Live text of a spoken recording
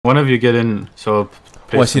One of you get in, so...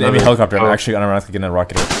 Oh, I see an enemy helicopter. I'm actually unironically getting a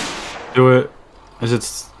rocket hit. Do it. Is it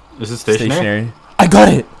stationary? I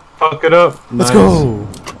got it! Fuck it up. Let's go!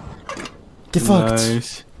 Get fucked.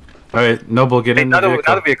 Nice. Alright, Noble, get in the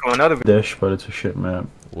vehicle. Another vehicle. Dish, but it's a shit map.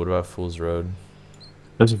 What about Fool's Road?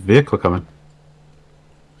 There's a vehicle coming.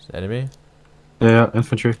 Is it enemy? Yeah,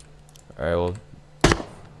 infantry. Alright, well...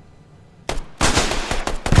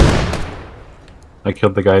 I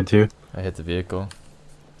killed the guy too. I hit the vehicle.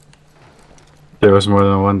 There was more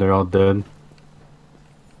than one, they're all dead.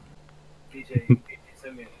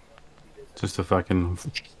 Just a fucking...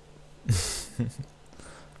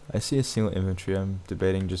 I see a single infantry. I'm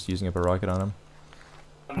debating just using up a rocket on him.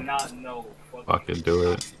 Fucking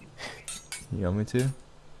do it. You want me to?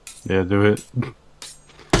 Yeah, do it.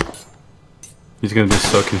 He's gonna be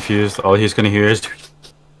so confused. All he's gonna hear is...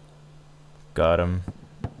 Got him.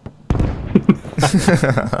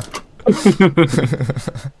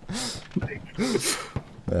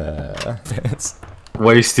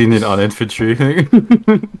 Wasting it on infantry.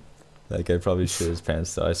 That guy probably shit his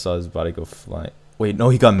pants though. I saw his body go flying. Wait, no,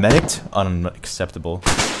 he got medicked? Unacceptable.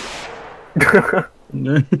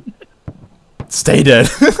 Stay dead.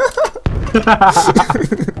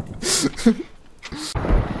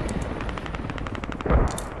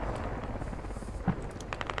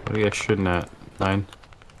 What are you guys shooting at? 9?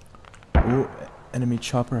 Ooh, enemy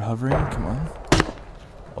chopper hovering. Come on.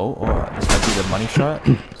 Oh, this might be the money shot.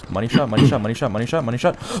 Money shot, money shot, money shot, money shot, money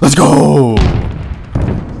shot. Let's go!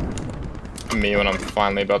 Me when I'm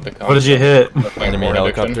finally about to come. What did you hit? Enemy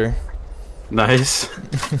helicopter. Nice.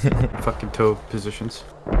 Fucking tow positions.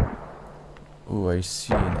 Ooh, I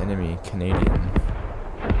see an enemy Canadian.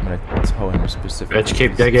 I'm gonna tow him specifically. Bitch,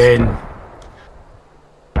 keep digging.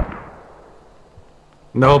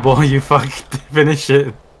 Noble, you fucking finish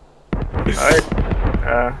it. Alright.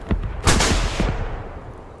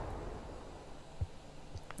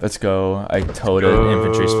 Let's go. I towed an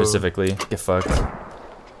infantry specifically. Get fucked.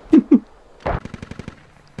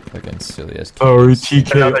 Fucking silly ass kids. Oh,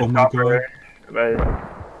 TK, oh my god. Right.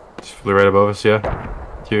 Just flew right above us, yeah.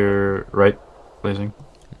 To your right, blazing.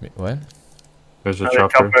 Wait, what? There's a Another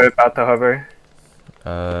chopper. about to hover.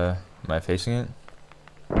 Am I facing it?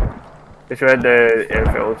 Just read the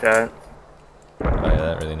airfield chat. Oh yeah,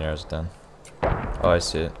 that really narrows it down. Oh, I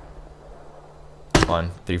see it. Come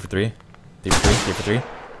on, 3 for 3. 3 for 3, 3 for 3.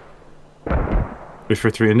 3 for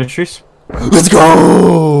 3 industries. Let's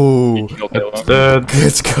go! Dead.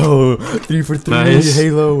 Let's go! 3 for 3. Nice.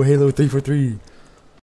 Halo, 3 for 3.